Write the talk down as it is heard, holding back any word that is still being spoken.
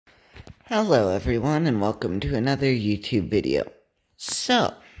Hello everyone and welcome to another YouTube video.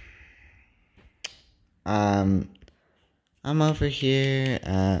 So, I'm over here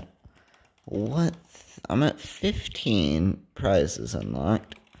at I'm at 15 prizes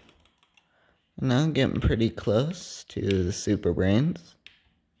unlocked. And I'm getting pretty close to the super brains.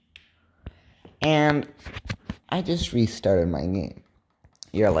 And I just restarted my game.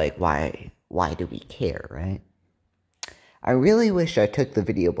 You're like, why do we care, right? I really wish I took the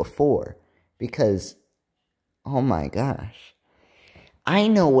video before, because, oh my gosh, I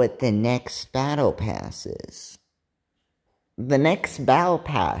know what the next battle pass is. The next battle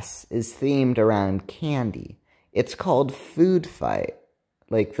pass is themed around candy. It's called Food Fight,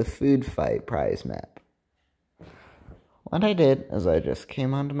 like the Food Fight prize map. What I did is I just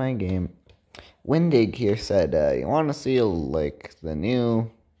came onto my game. Windig here said, you want to see, like, the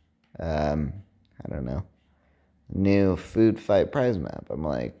new, I don't know, new Food Fight prize map. I'm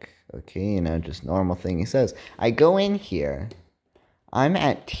like, okay, just normal thing he says. I go in here, I'm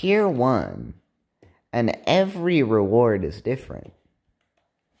at tier 1, and every reward is different.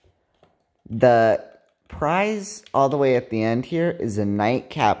 The prize all the way at the end here is a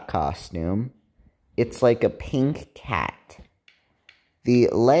nightcap costume. It's like a pink cat. The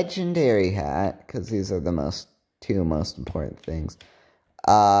legendary hat, because these are the two most important things,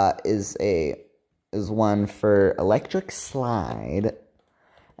 is one for electric slide,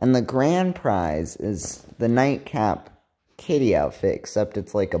 and the grand prize is the nightcap kitty outfit, except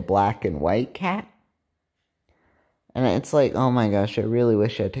it's like a black and white cat. And it's like, oh my gosh, I really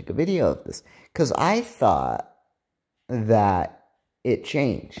wish I took a video of this, because I thought that it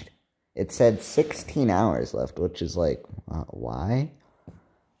changed. It said 16 hours left, which is like, why?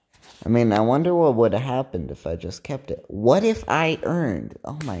 I mean, I wonder what would have happened if I just kept it. What if I earned?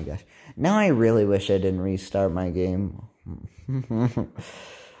 Oh my gosh. Now I really wish I didn't restart my game.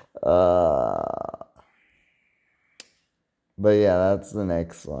 But yeah, that's the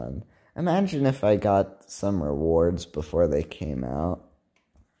next one. Imagine if I got some rewards before they came out.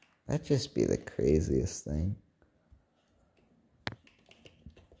 That'd just be the craziest thing.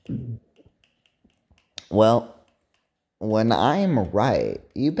 Well, when I'm right,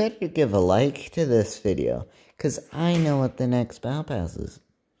 you better give a like to this video, because I know what the next battle pass is.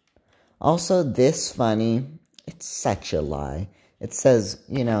 Also, this funny, it's such a lie. It says,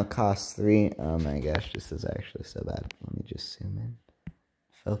 costs 3. Oh my gosh, this is actually so bad. Let me just zoom in.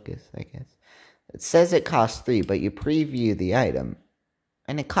 Focus, I guess. It says it costs 3, but you preview the item,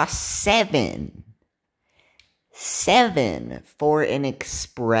 and it costs 7. 7 for an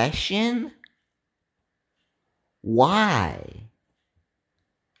expression? Why?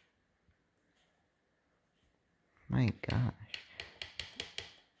 My gosh.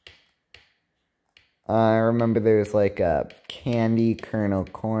 I remember there's like a candy kernel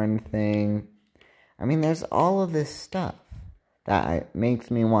corn thing. I mean, there's all of this stuff that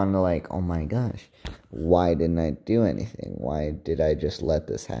makes me want to, like, oh my gosh, why didn't I do anything? Why did I just let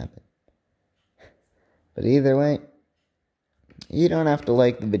this happen? But either way, you don't have to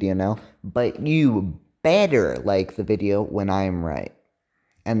like the video now, but you better like the video when I'm right.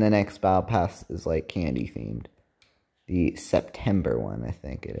 And the next battle pass is like candy themed. The September one, I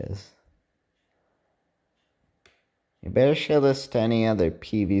think it is. You better show this to any other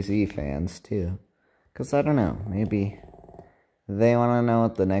PvZ fans too. Because I don't know, maybe they want to know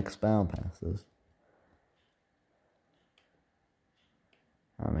what the next battle pass is.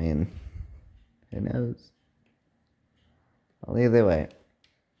 I mean, who knows? Well, either way,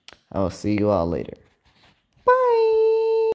 I will see you all later.